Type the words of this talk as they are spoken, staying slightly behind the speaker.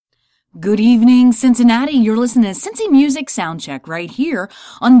Good evening, Cincinnati. You're listening to Cincy Music Soundcheck right here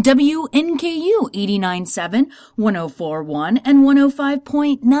on WNKU 89.7, 104.1, and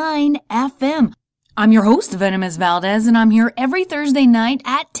 105.9 FM. I'm your host, Venomous Valdez, and I'm here every Thursday night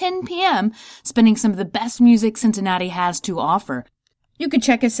at 10 p.m. spinning some of the best music Cincinnati has to offer. You can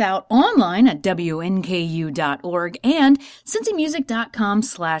check us out online at WNKU.org and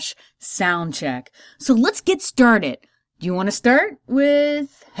cincymusic.com/soundcheck. So let's get started. Do you want to start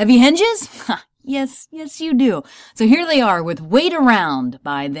with Heavy Hinges? Yes, you do. So here they are with Wait Around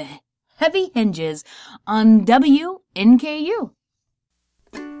by the Heavy Hinges on WNKU.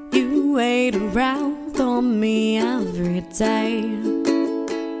 You wait around for me every day.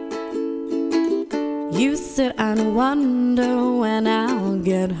 You sit and wonder when I'll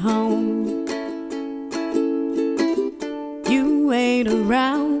get home. You wait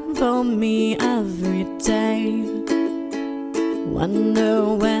around for me every day.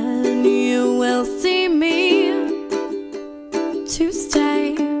 Wonder when you will see me to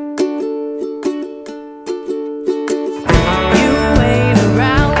stay. You wait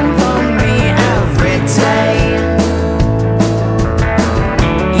around for me every day.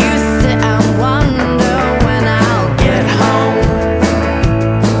 You sit and wonder when I'll get home.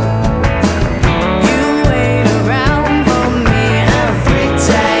 You wait around for me every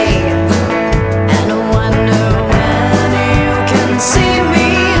day and wonder when you can see me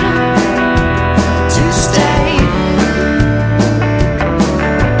to stay.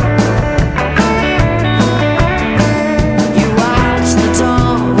 You watch the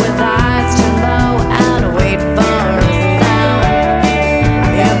door with eyes too low and wait for a sound.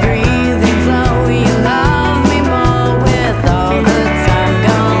 You're breathing slow, you love me more with all the time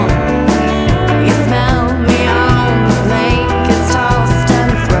gone. You smell me on the blankets tossed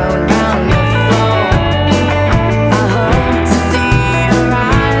and thrown round the floor. I hope to see your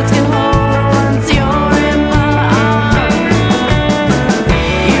eyes can hold once you're in my arms.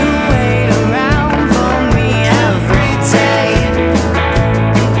 You wait around for me every day.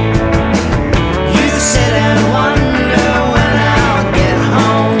 You sit and wonder when I'll get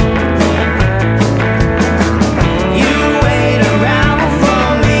home. You wait around for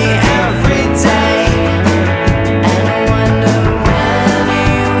me every day and wonder when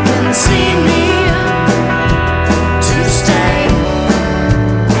you can see me to stay.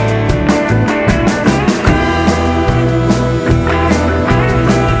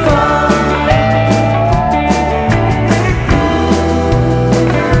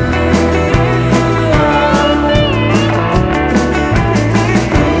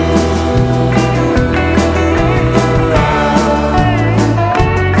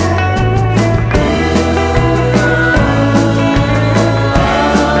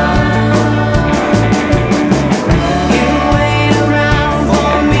 You wait around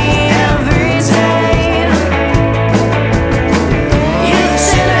for me every day. You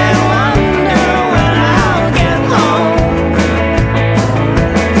sit and wonder when I'll get home.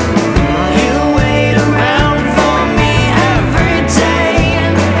 You wait around for me every day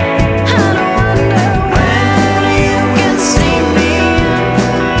and wonder when you can see me.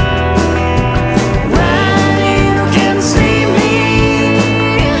 When you can see me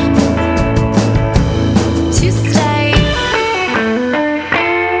to stay.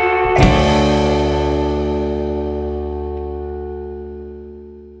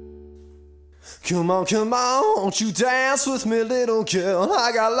 Come on, won't you dance with me, little girl?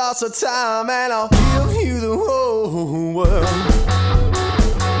 I got lots of time and I'll give you the whole world.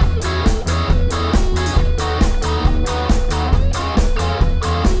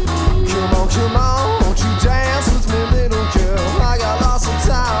 Come on, won't you dance with me, little girl? I got lots of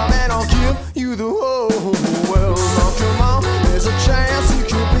time and I'll give you the whole world. Oh, come on, there's a chance you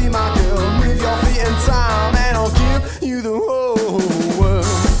could be my girl. Move your feet in time and I'll give you the whole world.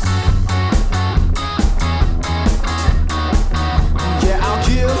 Yeah, I'll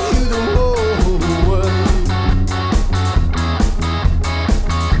give you the whole world.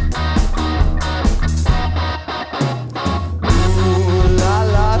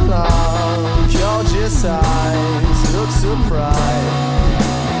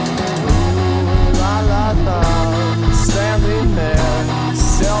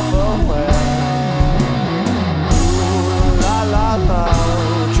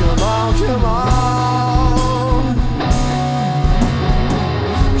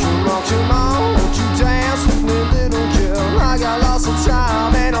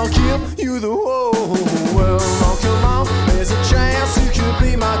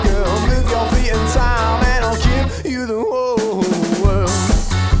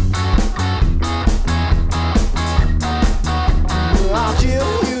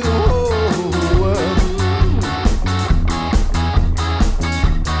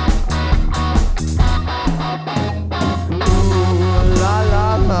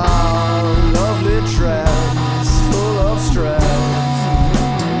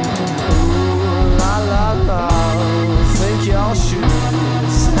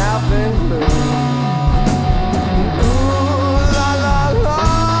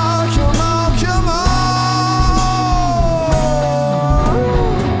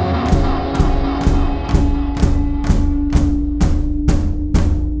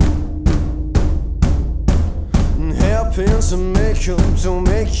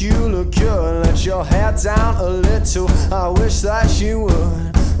 wish that you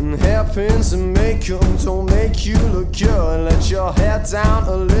would. And hairpins and makeup don't make you look good. Let your hair down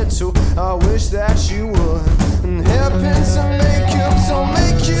a little, I wish that you would. And hairpins and makeup don't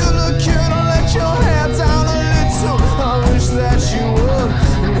make you look good. Let your hair down a little, I wish that you would.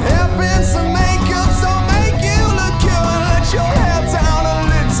 And hairpins and makeup don't make you look good. Let your hair down a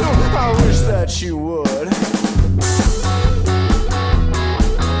little, I wish that you would.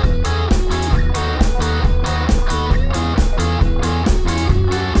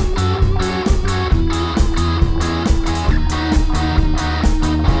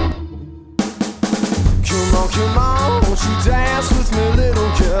 Come on, won't you dance with me,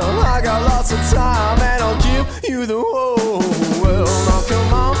 little girl? I got lots of time and I'll give you the whole world. Now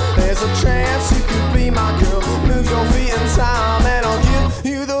come on, there's a chance you could be my girl. Move your feet in time and I'll give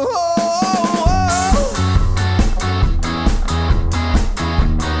you the whole world.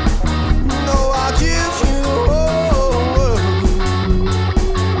 No, I'll give you the whole world.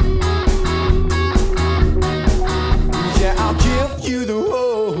 Yeah, I'll give you the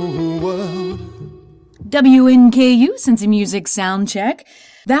whole world. WNKU, Cincy Music Soundcheck.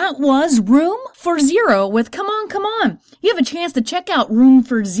 That was Room for Zero with Come On, Come On. You have a chance to check out Room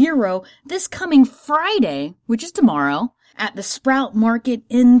for Zero this coming Friday, which is tomorrow, at the Sprout Market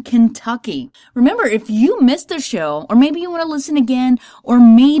in Kentucky. Remember, if you missed the show, or maybe you want to listen again, or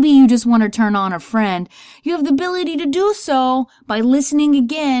maybe you just want to turn on a friend, you have the ability to do so by listening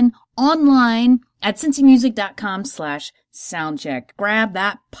again online at cincymusic.com/soundcheck. Grab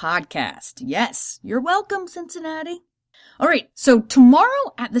that podcast. Yes, you're welcome, Cincinnati. All right, so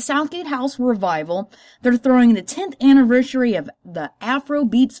tomorrow at the Southgate House Revival, they're throwing the 10th anniversary of the Afro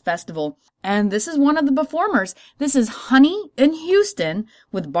Beats Festival, and this is one of the performers. This is Honey in Houston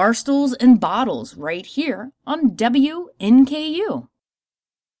with Barstools and Bottles right here on WNKU.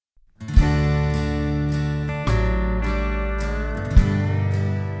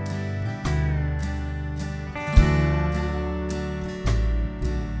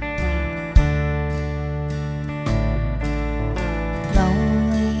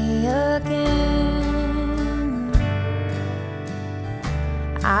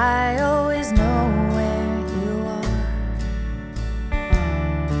 I always know where you are.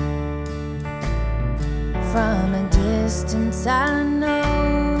 From a distance I know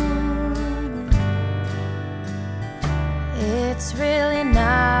it's really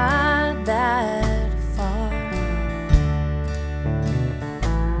not that far.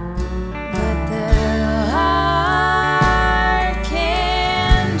 But the heart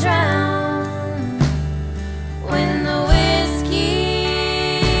can drown when the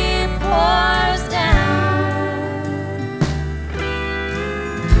pours down.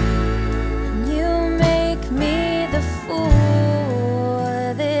 You make me the fool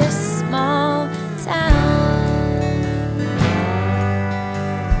of this small town.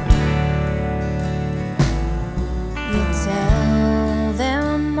 You tell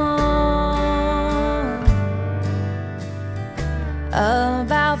them all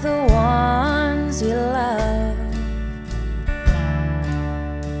about the ones you love.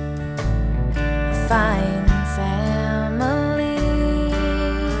 Fine family.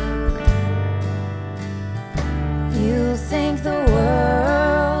 You think the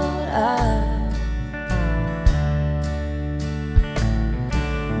world of,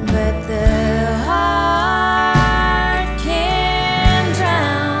 but the heart can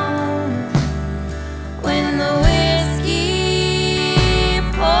drown when the whiskey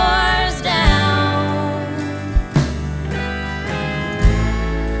pours down.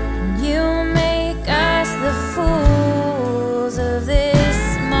 You make us the fools of this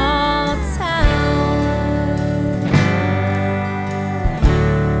small town.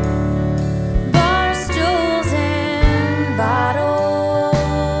 Barstools and bottles,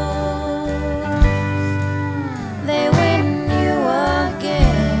 they win you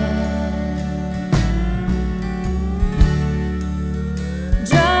again.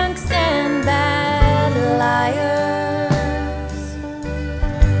 Drunks and bad liars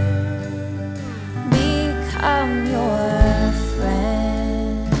become your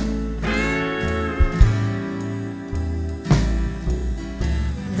friends.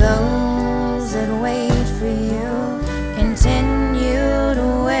 Those that wait for you continue to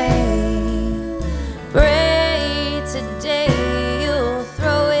wait. Pray today you'll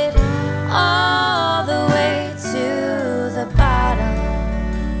throw it all the way to the bottom.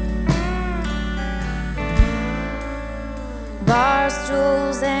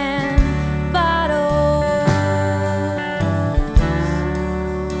 Barstools and bottles.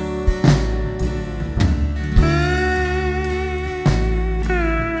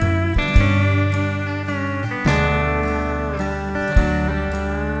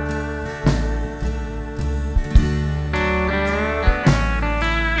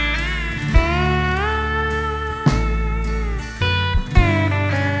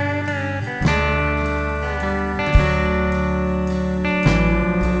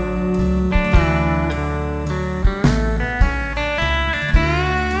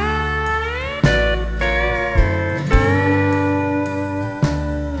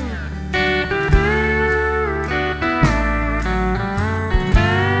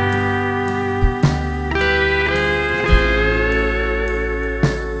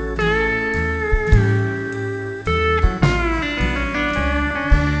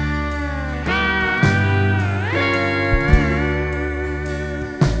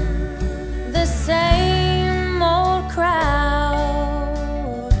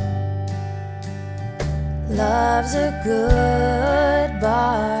 love's a good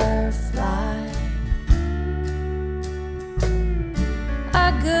barfly,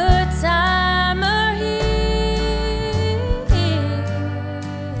 a good timer here.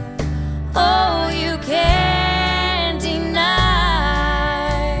 Oh, you can't deny,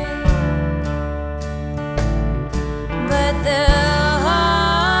 but the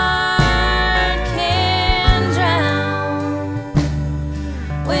heart can drown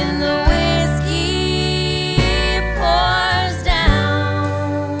when the whiskey pours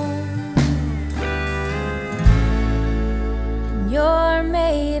down, and you're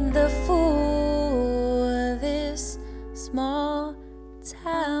made the fool of this small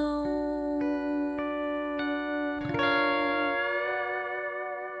town.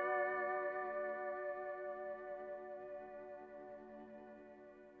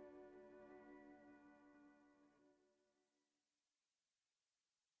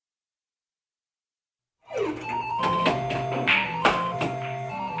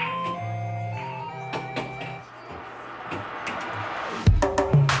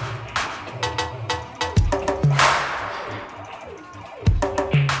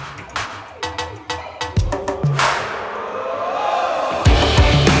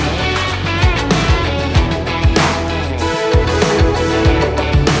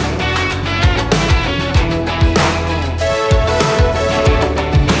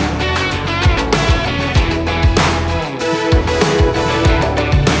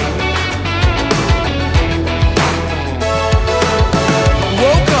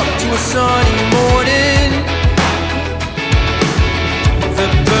 Woke up to a sunny morning. The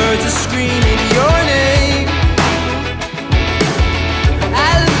birds are screaming your name.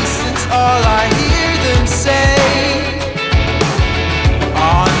 At least it's all I hear them say.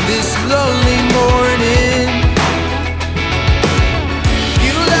 On this lonely morning,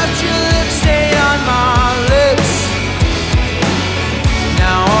 you left your lips stain on my lips.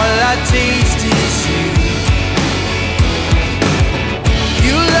 Now all I taste is you.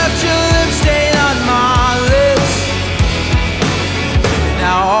 You left your lips stain on my lips.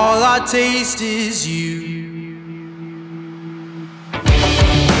 Now all I taste is you.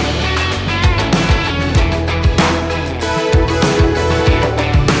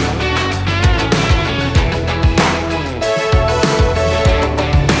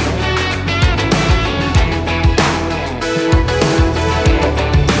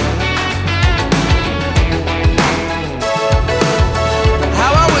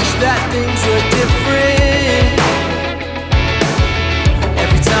 How I wish that things were different.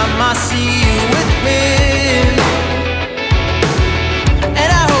 Every time I see you with him, and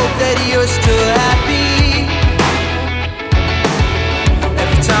I hope that you're still happy.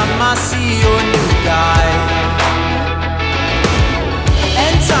 Every time I see your new guy,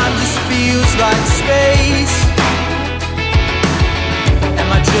 and time just feels like space. Am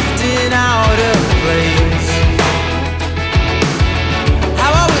I drifting out of place?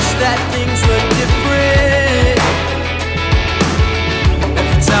 How I wish that things were different.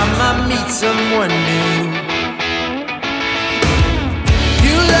 Every time I meet someone new,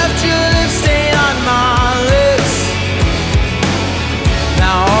 you left your lips stain on my lips.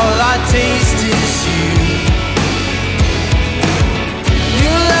 Now all I taste is you.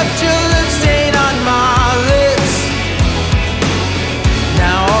 You left your lips stain on my lips.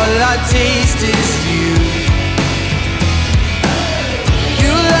 Now all I taste is you.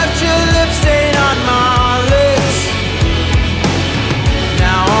 You left your lips stain on my lips.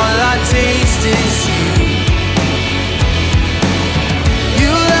 Now all I taste is you.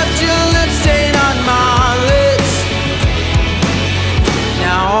 You left your lips stain on my lips.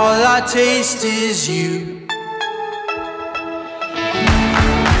 Now all I taste is you.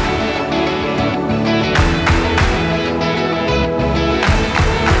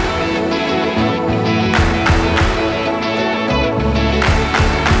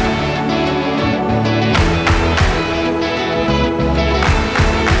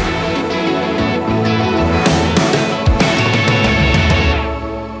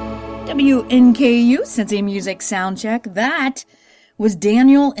 WNKU Cincy Music Soundcheck. That was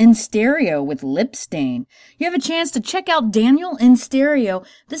Daniel in Stereo with Lip Stain. You have a chance to check out Daniel in Stereo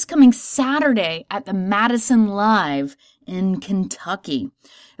this coming Saturday at the Madison Live in Kentucky.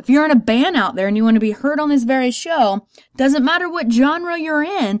 If you're in a band out there and you want to be heard on this very show, doesn't matter what genre you're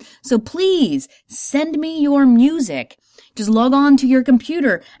in, so please send me your music. Just log on to your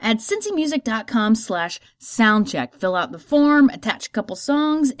computer at cincymusic.com/soundcheck. Fill out the form, attach a couple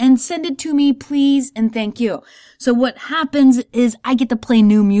songs, and send it to me, please, and thank you. So what happens is I get to play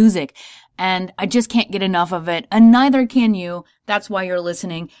new music. and I just can't get enough of it, and neither can you. That's why you're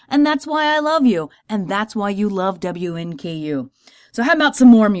listening, and that's why I love you, and that's why you love WNKU. So how about some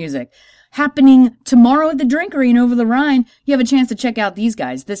more music? Happening tomorrow at the Drinkery in Over the Rhine, you have a chance to check out these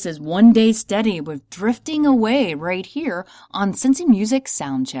guys. This is One Day Steady with Drifting Away right here on Cincy Music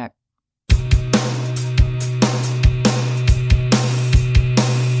Soundcheck.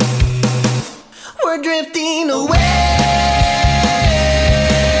 We're drifting away.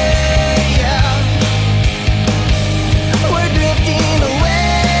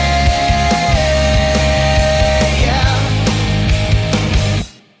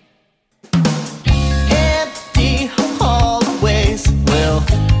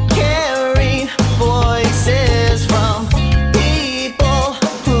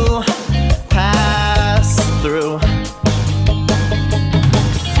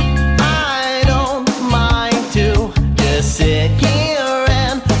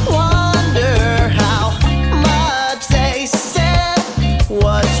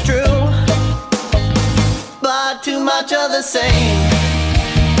 The same,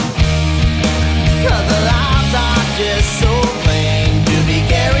 'cause the lives are just so plain to be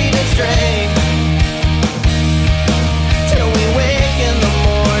carried astray, till we wake in the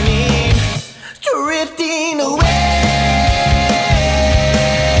morning, drifting away.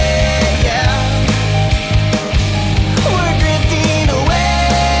 Yeah, we're drifting away.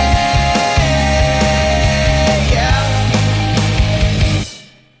 Yeah,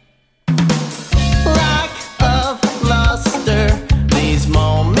 lack of luster, these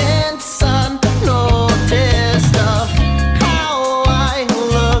moments unnoticed of how I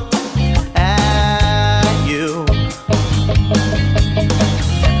looked at you.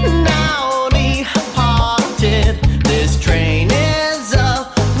 Now departed, this train is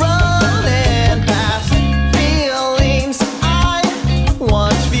running past feelings I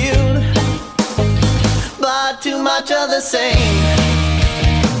once viewed, but too much of the same,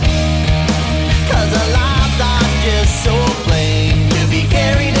 'cause the lives are just so plain to be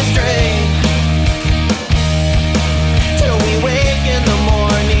carried astray, till we wake in the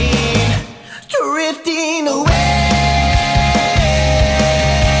morning, drifting away.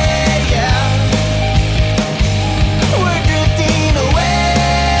 Yeah, we're drifting away.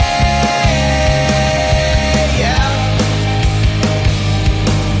 Yeah.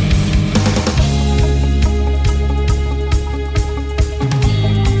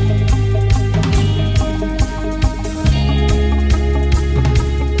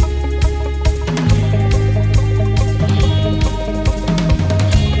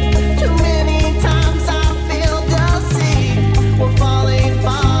 Too many times I feel dusty, we're falling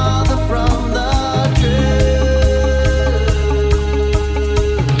farther from the truth.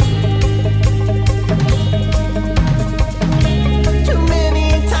 Too many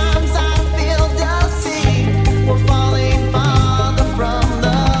times I feel dusty, we're falling farther from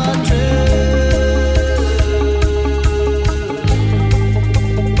the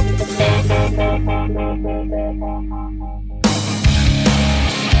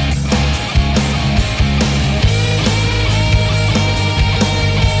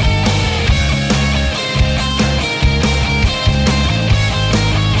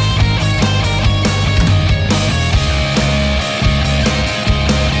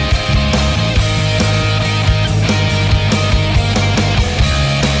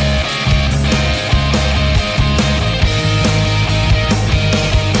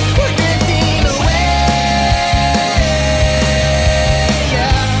We're drifting away.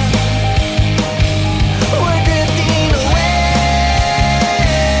 Yeah, we're drifting away.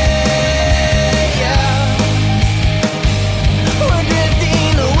 Yeah, we're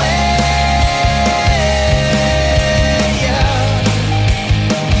drifting away. Yeah,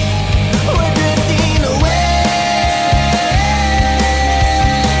 we're drifting away.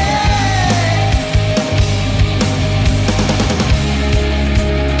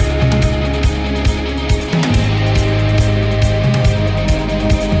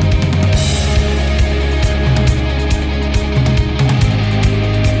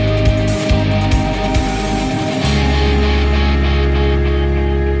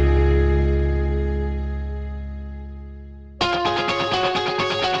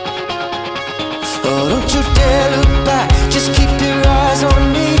 Oh, don't you dare look back, just keep your eyes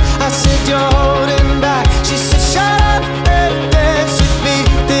on me. I said you're holding back. She said shut up and dance with me.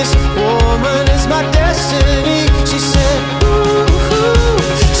 This woman is my destiny. She said ooh,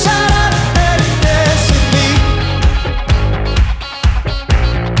 shut up and dance with me.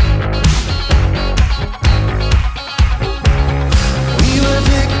 We were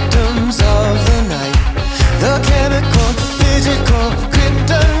victims of the night, the chemical, physical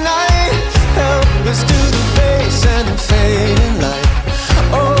kryptonite.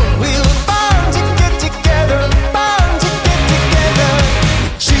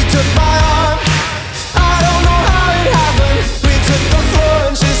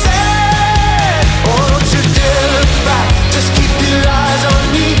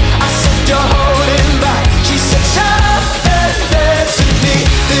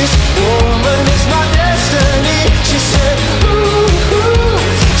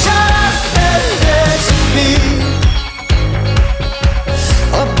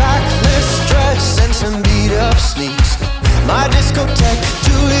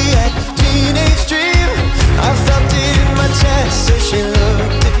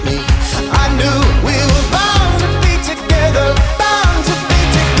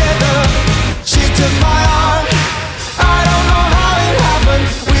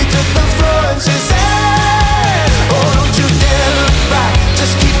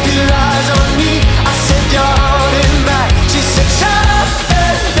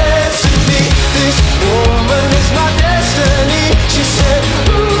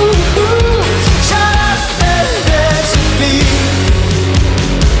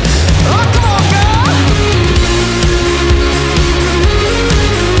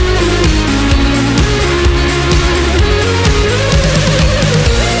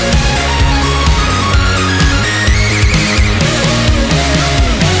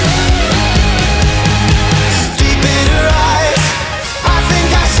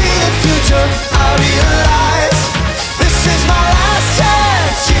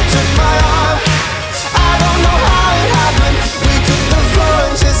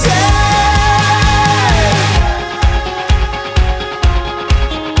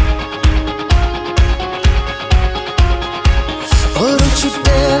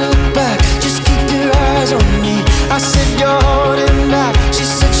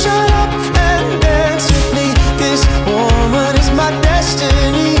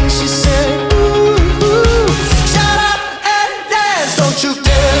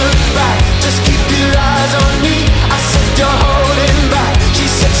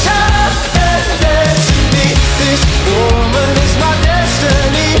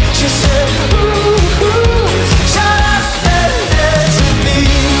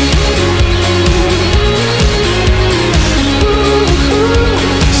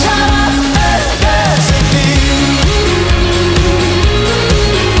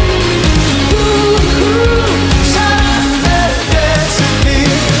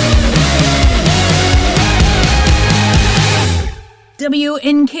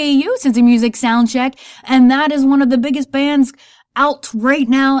 WNKU, Cincy Music Soundcheck, and that is one of the biggest bands out right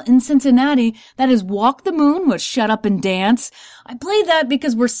now in Cincinnati. That is Walk the Moon with Shut Up and Dance. I played that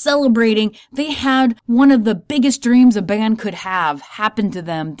because we're celebrating. They had one of the biggest dreams a band could have happen to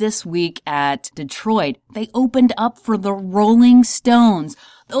them this week at Detroit. They opened up for the Rolling Stones.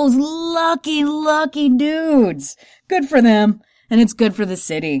 Those lucky, lucky dudes. Good for them, and it's good for the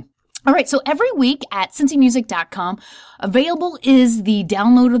city. All right, so every week at cincymusic.com, available is the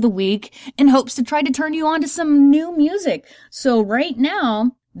download of the week in hopes to try to turn you on to some new music. So right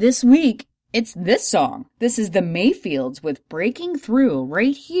now, this week, it's this song. This is the Mayfields with Breaking Through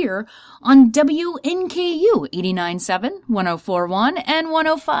right here on WNKU 89.7, 104.1, and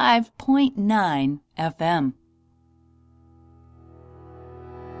 105.9 FM.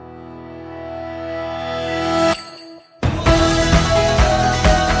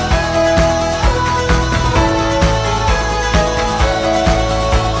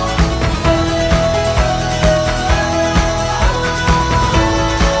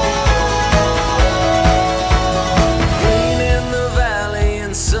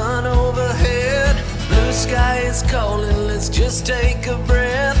 Just take a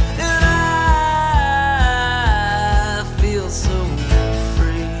breath, and I feel so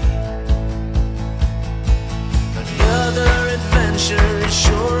free. Another adventure is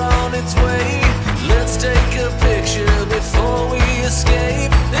sure on its way. Let's take a picture before we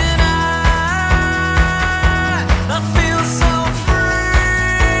escape. And I feel so free.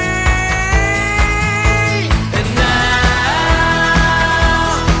 And now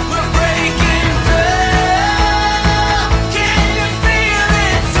we're breaking through. Can you feel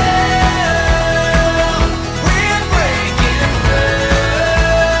it too? We're breaking through.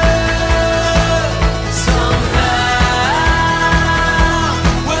 Somehow,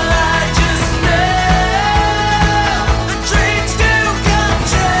 well, I just know the dreams do come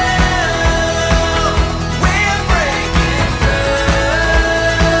true. We're breaking through.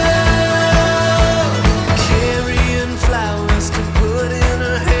 Carrying flowers to put in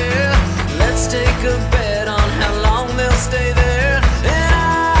her hair. Let's take a bet on how long they'll stay there. And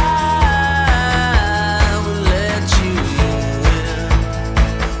I will let you in.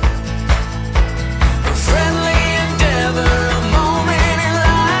 A friendly endeavor, a moment in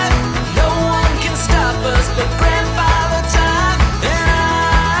life. No one can stop us but grandfather time. And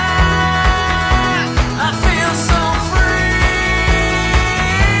I feel so free.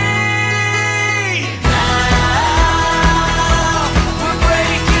 Now we're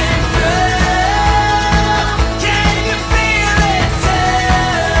breaking through. Can you feel it too?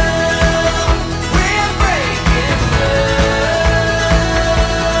 We're breaking through.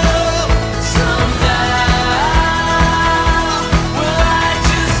 Somehow, well, I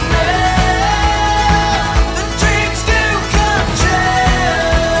just know the dreams do come true.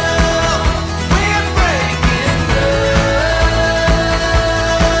 We're breaking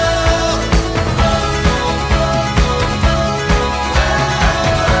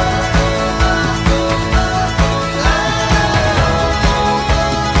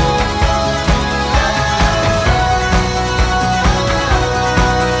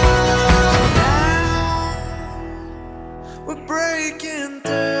We're breaking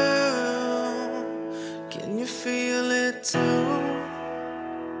through. Can you feel it too?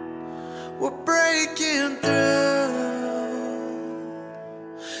 We're breaking through.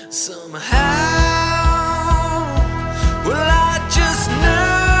 Somehow, well, I just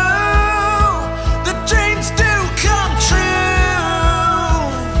know the dreams do come true.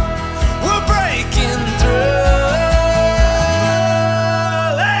 We're breaking through.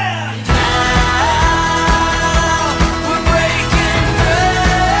 Now we're breaking through.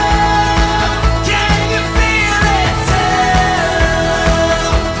 Can you feel it too?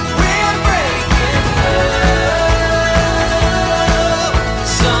 We're breaking through.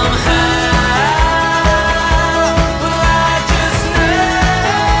 Somehow, well, I just know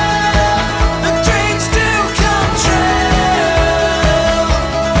the dreams do come true.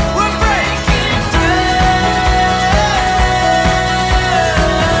 We're breaking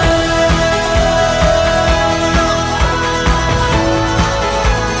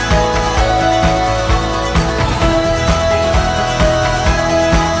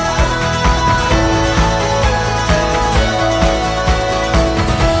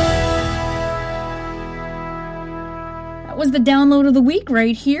That was the download of the week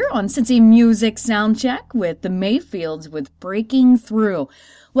right here on Cincy Music Soundcheck with the Mayfields with Breaking Through.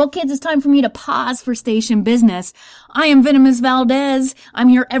 Well, kids, it's time for me to pause for station business. I am Venomous Valdez. I'm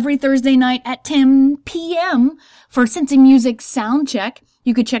here every Thursday night at 10 p.m. for Cincy Music Soundcheck.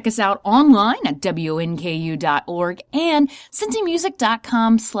 You could check us out online at WNKU.org and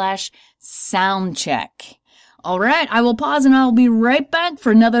cincymusic.com/soundcheck. All right, I will pause and I'll be right back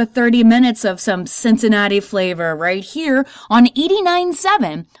for another 30 minutes of some Cincinnati flavor right here on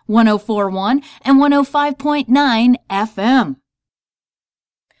 89.7, 104.1, and 105.9 FM.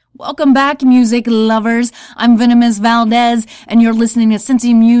 Welcome back, music lovers. I'm Venomous Valdez, and you're listening to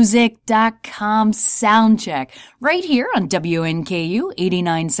cincymusic.com Soundcheck right here on WNKU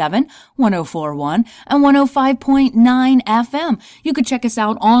 89.7, 104.1, and 105.9 FM. You could check us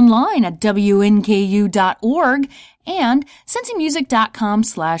out online at WNKU.org and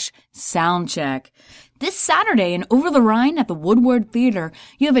cincymusic.com/soundcheck. This Saturday in Over the Rhine at the Woodward Theater,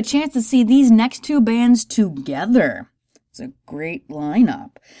 you have a chance to see these next two bands together. It's a great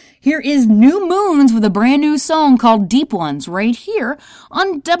lineup. Here is New Moons with a brand new song called Deep Ones right here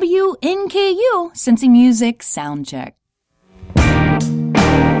on WNKU Cincy Music Soundcheck.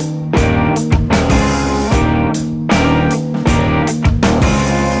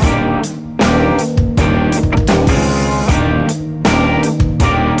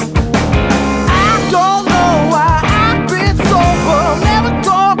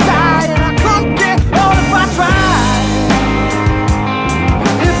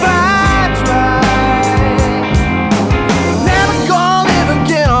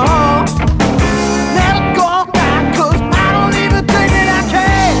 Never go back, 'cause I don't even think that I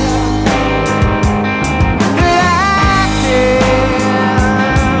can.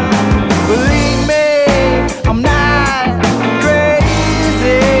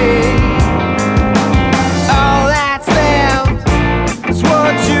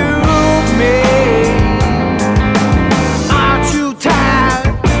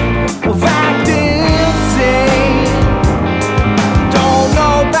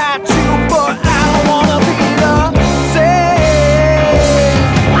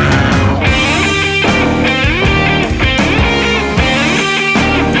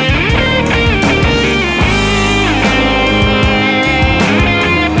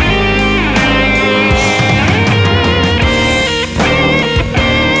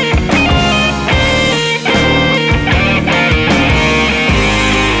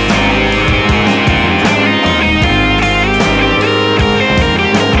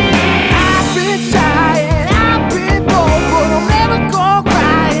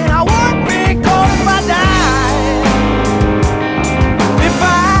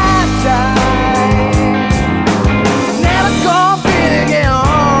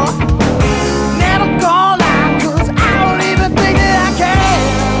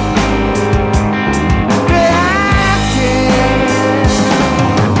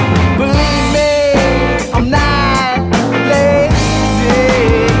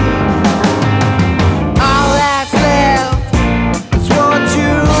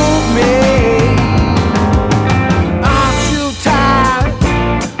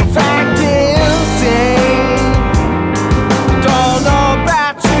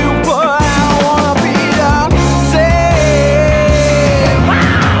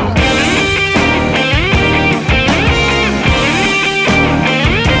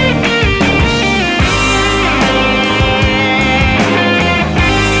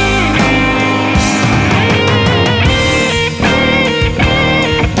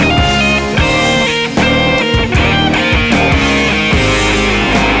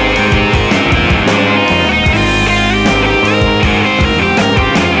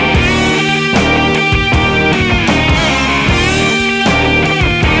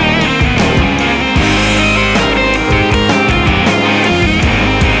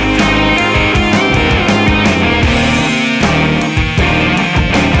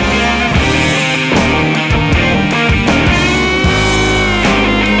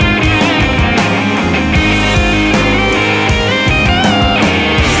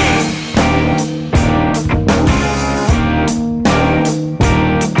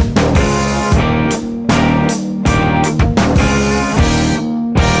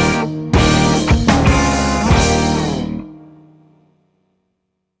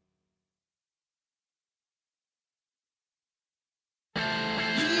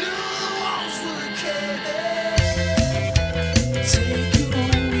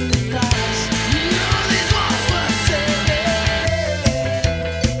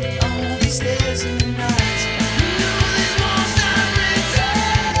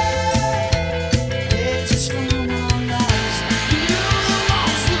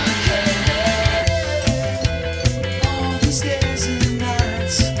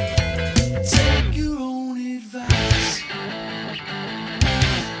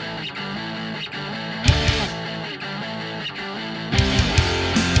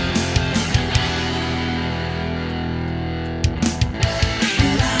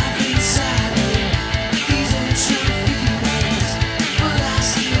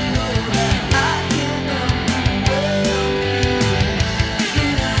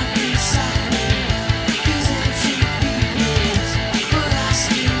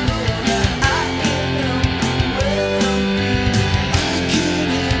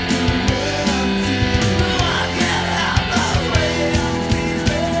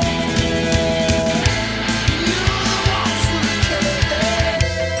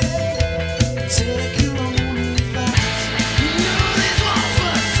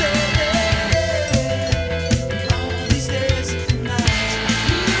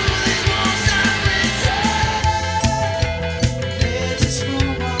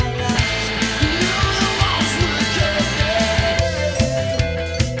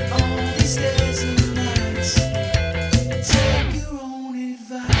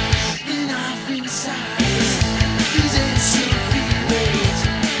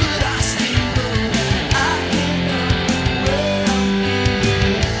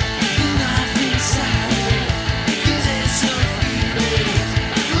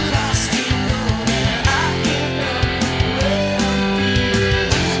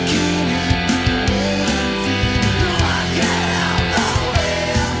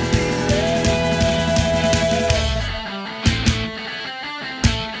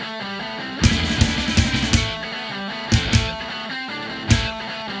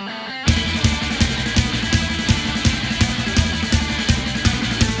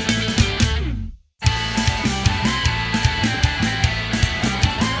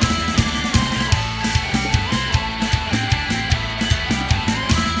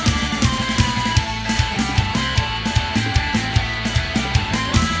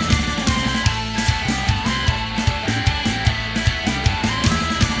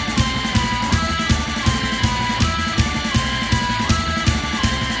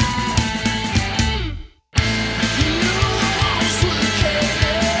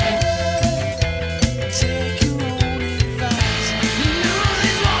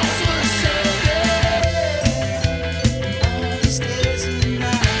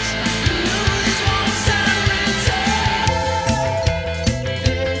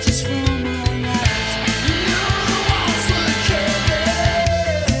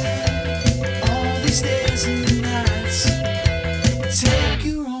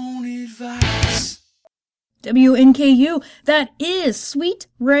 WNKU, that is Sweet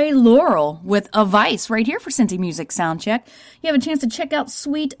Ray Laurel with A Vice right here for Cincy Music Soundcheck. You have a chance to check out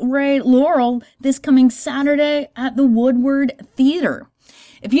Sweet Ray Laurel this coming Saturday at the Woodward Theater.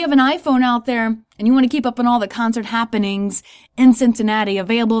 If you have an iPhone out there and you want to keep up on all the concert happenings in Cincinnati,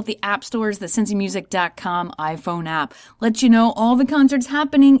 available at the app stores, the cincymusic.com iPhone app. Let you know all the concerts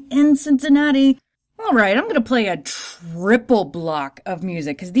happening in Cincinnati. All right, I'm going to play a triple block of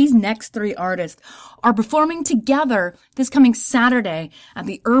music because these next three artists are performing together this coming Saturday at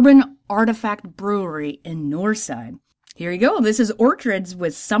the Urban Artifact Brewery in Northside. Here you go. This is Orchids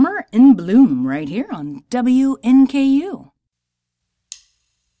with Summer in Bloom right here on WNKU.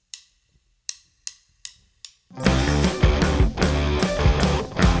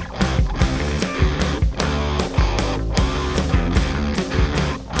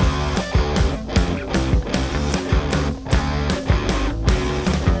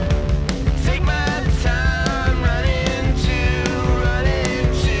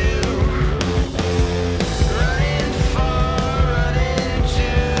 Running for, running to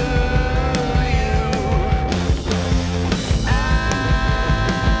you.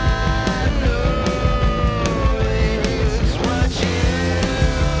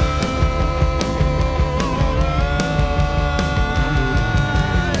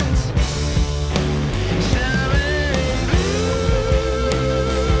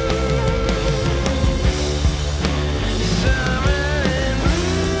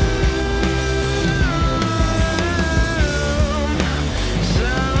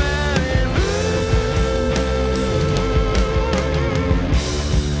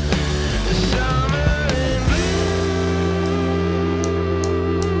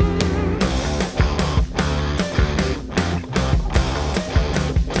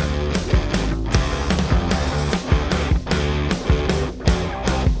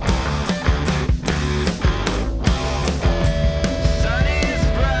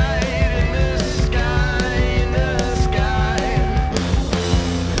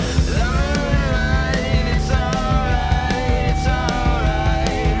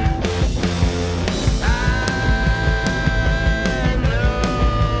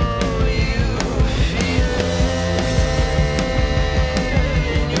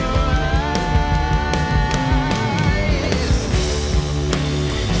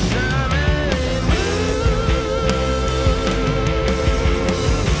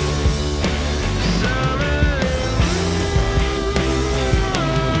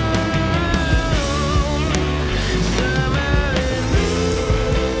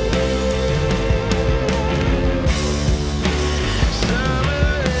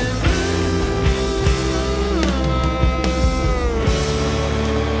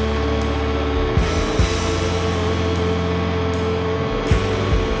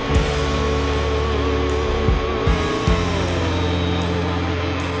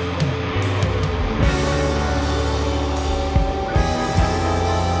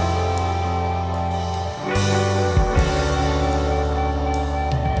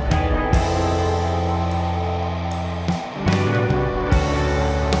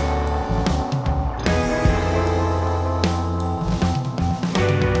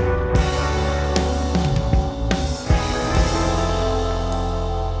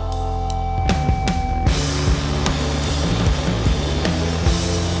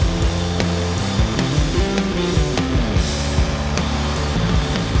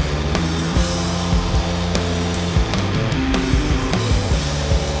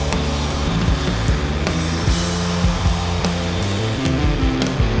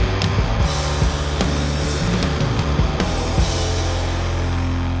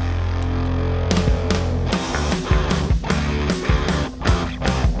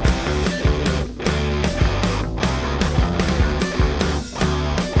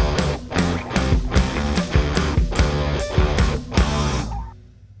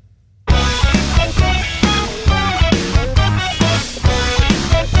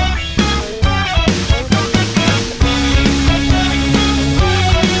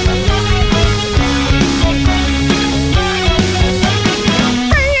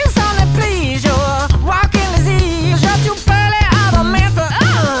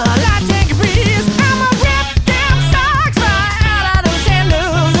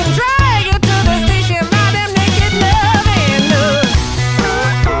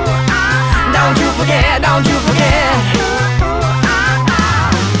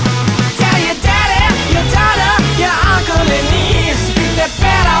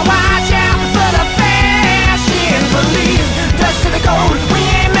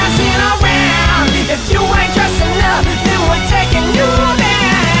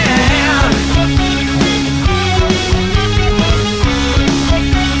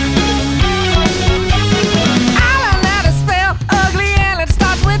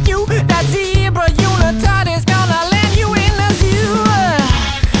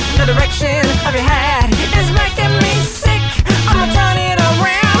 have you had? It's making me sick. I'ma turn it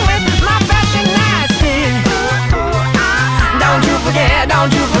around with my fashion nasty. Don't you forget,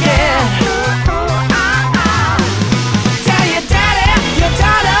 don't you forget. Tell your daddy, your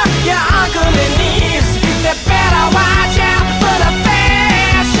daughter, your uncle and niece, they better watch out for the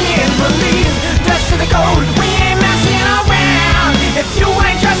fashion police. Dress to the code, we ain't messing around. If you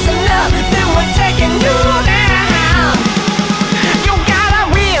ain't dressing up, then we're taking you down. You got a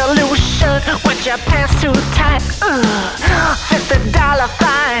real loose shirt with your pants too tight. $50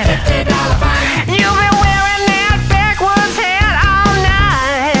 fine. $50 fine. You've been wearing that backwards hat all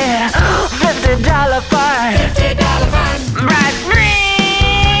night. $50 fine. $50 fine. Bright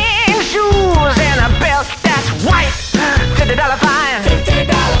green shoes and a belt that's white. $50 fine. $50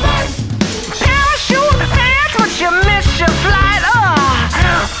 fine. Parachute pants, but you missed your flight.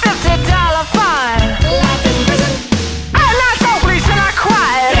 $50 fine. Life in prison. I'm not so police and not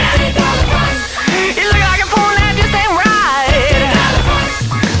quiet. $50 fine. You look like a fool that just ain't right.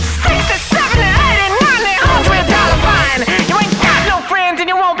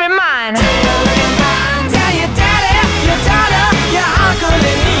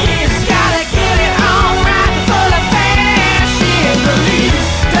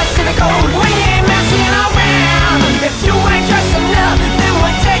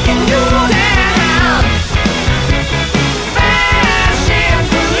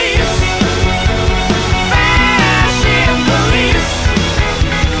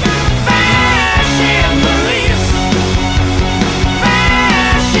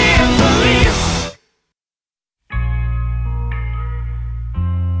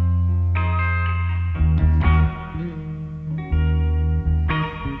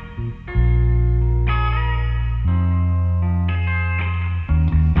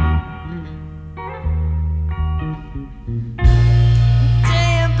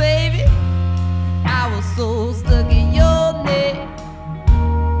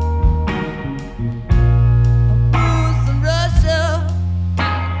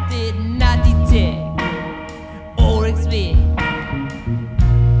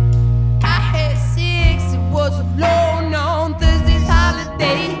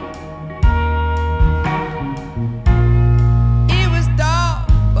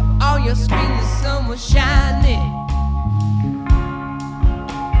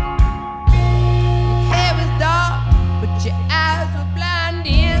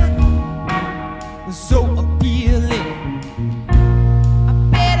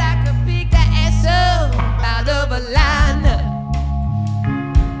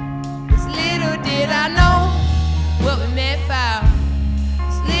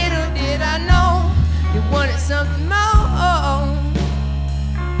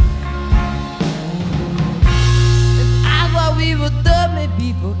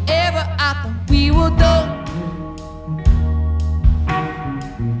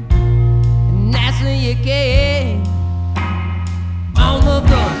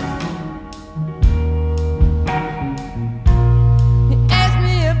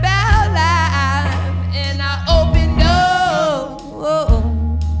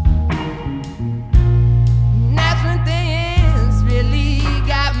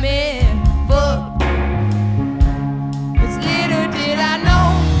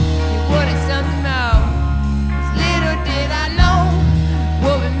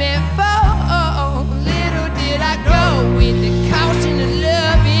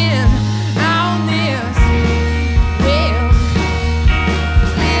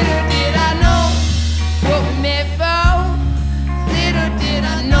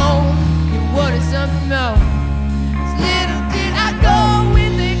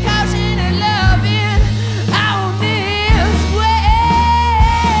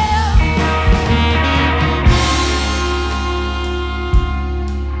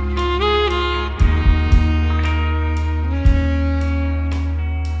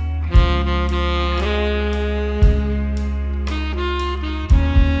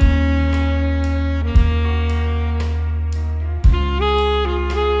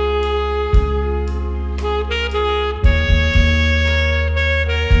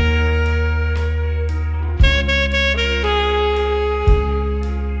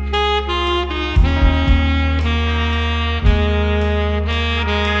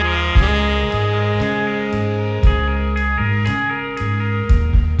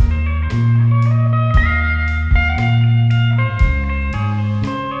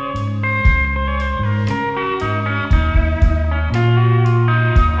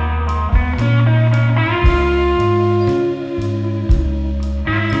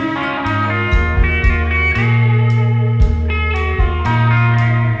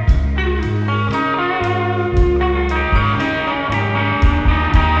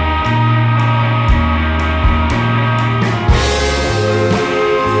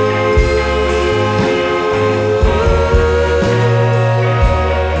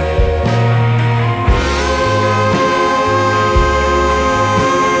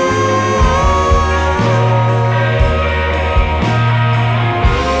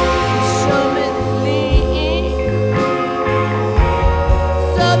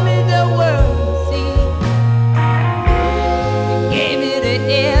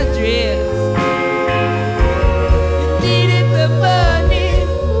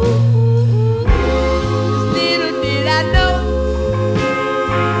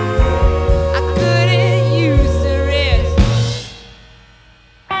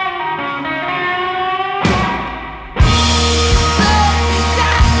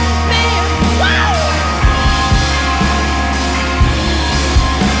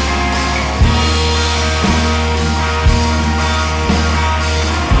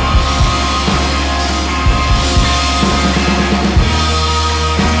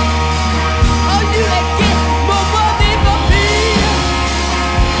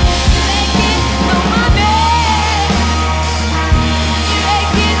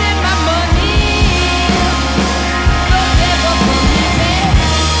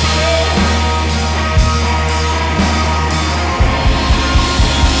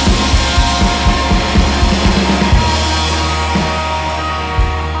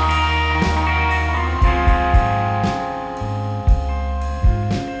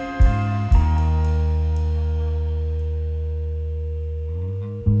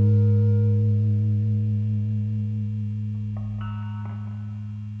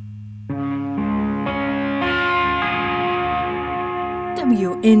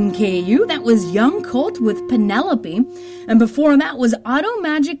 WNKU. That was Young Colt with Penelope. And before that was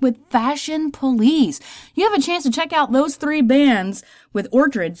Automagik with Fashion Police. You have a chance to check out those three bands with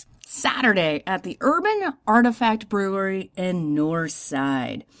Orchards Saturday at the Urban Artifact Brewery in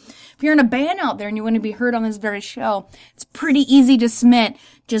Northside. If you're in a band out there and you want to be heard on this very show, it's pretty easy to submit.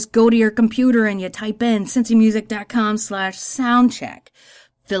 Just go to your computer and you type in cincymusic.com/soundcheck.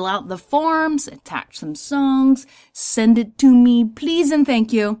 Fill out the forms, attach some songs, send it to me, please and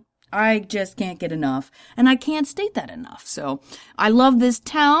thank you. I just can't get enough, and I can't state that enough. So I love this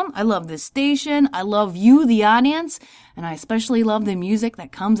town, I love this station, I love you, the audience, and I especially love the music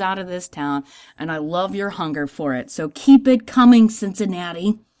that comes out of this town, and I love your hunger for it. So keep it coming,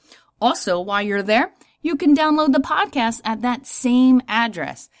 Cincinnati. Also, while you're there, you can download the podcast at that same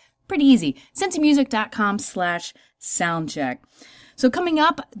address. Pretty easy, cincymusic.com/soundcheck. So coming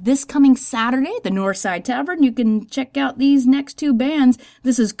up this coming Saturday at the Northside Tavern, you can check out these next two bands.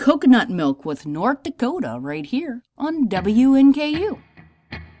 This is Coconut Milk with North Dakota right here on WNKU.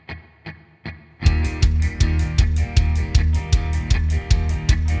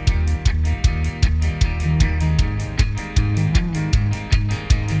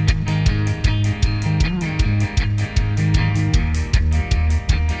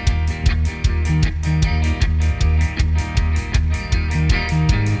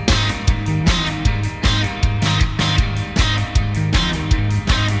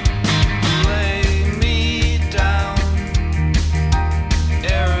 Lay me down.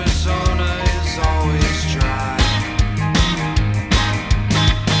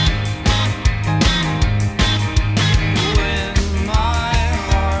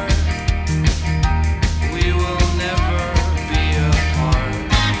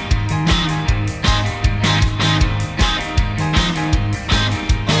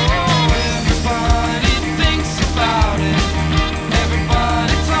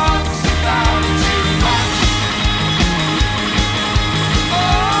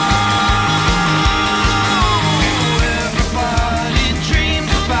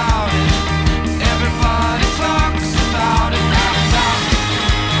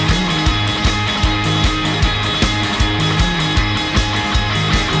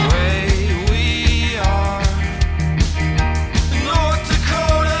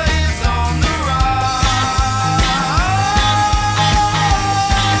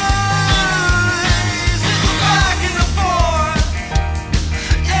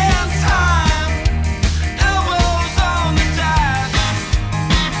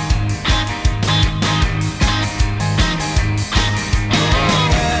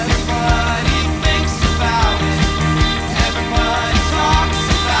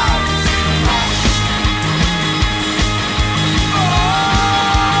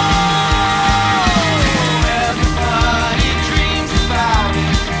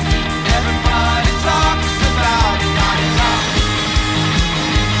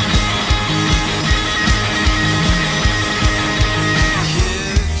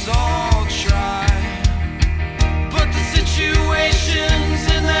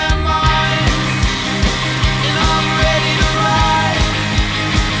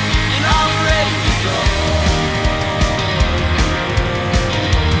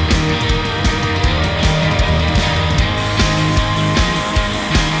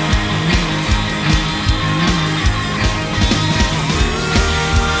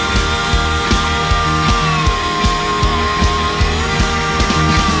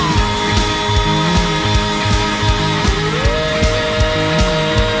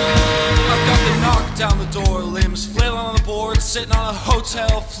 sitting on a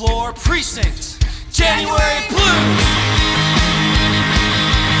hotel floor. Precinct, January blues.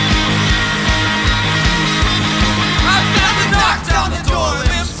 I've got to knock down the door,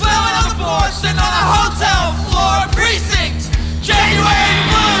 limbs flailing on the board, sitting on a hotel floor. Precinct, January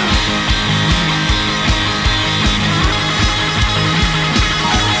blues.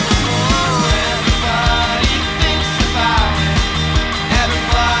 Everybody thinks about it.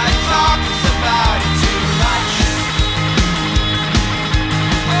 Everybody talks about it too much.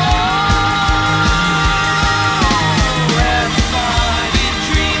 Oh, everybody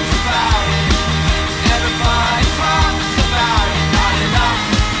dreams about it. Everybody talks about it, not enough.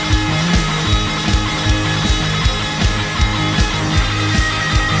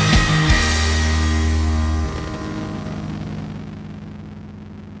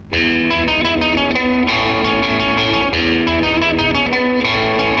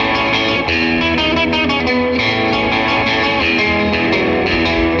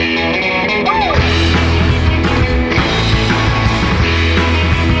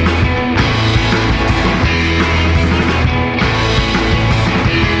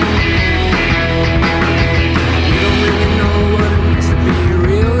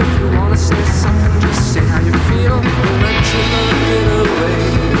 say something, just say how you feel. Don't let your love get away.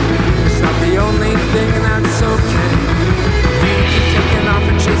 It's not the only thing that's okay. You keep taking off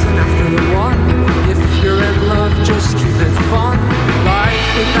and chasing after the one. If you're in love, just keep it fun. Life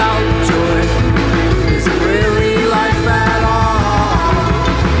without joy isn't really life at all.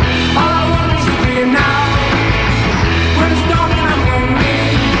 All I want is you here now. When it's dark and I'm lonely,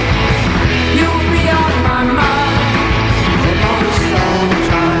 you'll be on my mind almost all the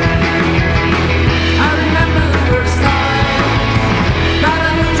time. I remember the first time that I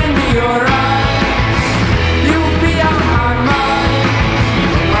looked into your eyes. You'll be on my mind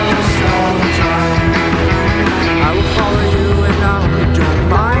almost all the time. I will follow you and I hope you don't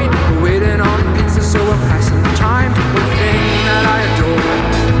mind. We're waiting on pizza, so we're passing the time. One thing that I adore,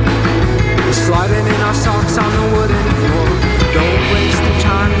 we're sliding in our socks on the wooden floor. Don't waste the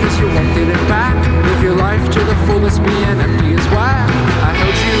time, cause you won't get it back. Live your life to the fullest, being empty as whack. I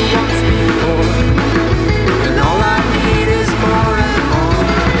held you once before, and all I need is more and more.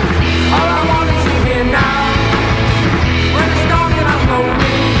 All I want is you here now. When it's dark and I'm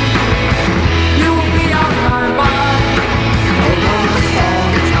lonely, you will be on my mind almost all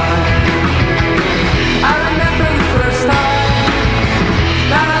the time. I remember the first time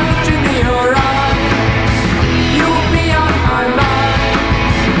that I looked into your eyes. You will be on my mind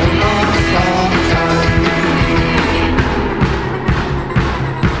almost all the time.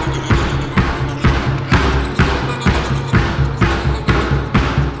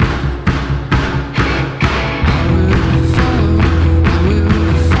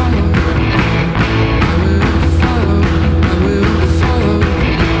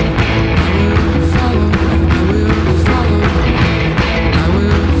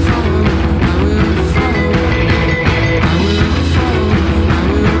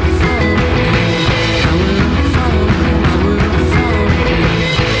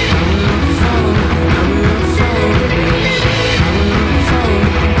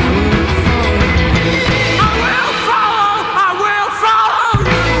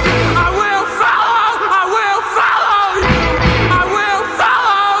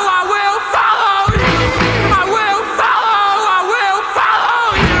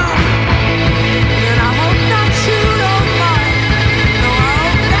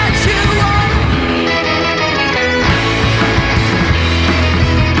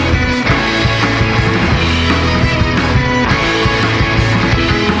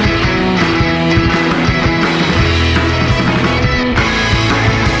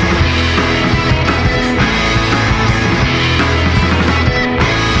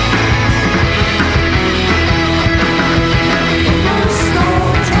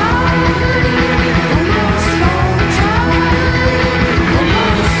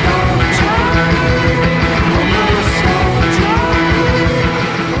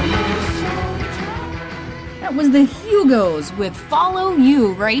 The Yugos with Follow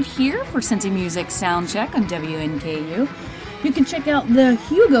You right here for Cincy Music Soundcheck on WNKU. You can check out the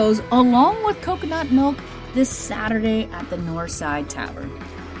Yugos along with Coconut Milk this Saturday at the Northside Tavern.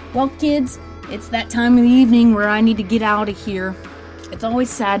 Well, kids, it's that time of the evening where I need to get out of here. It's always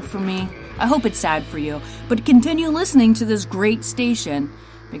sad for me. I hope it's sad for you. But continue listening to this great station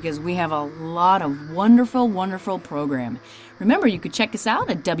because we have a lot of wonderful, wonderful program. Remember, you could check us out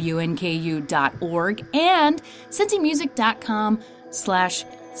at WNKU.org and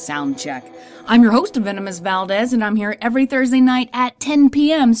cincymusic.com/soundcheck. I'm your host, Venomous Valdez, and I'm here every Thursday night at 10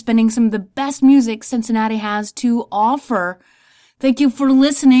 p.m. spinning some of the best music Cincinnati has to offer. Thank you for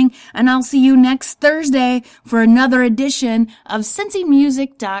listening, and I'll see you next Thursday for another edition of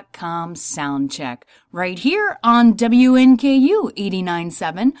cincymusic.com Soundcheck, right here on WNKU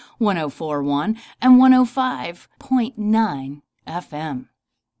 89.7, 104.1, and 105.9 FM.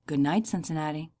 Good night, Cincinnati.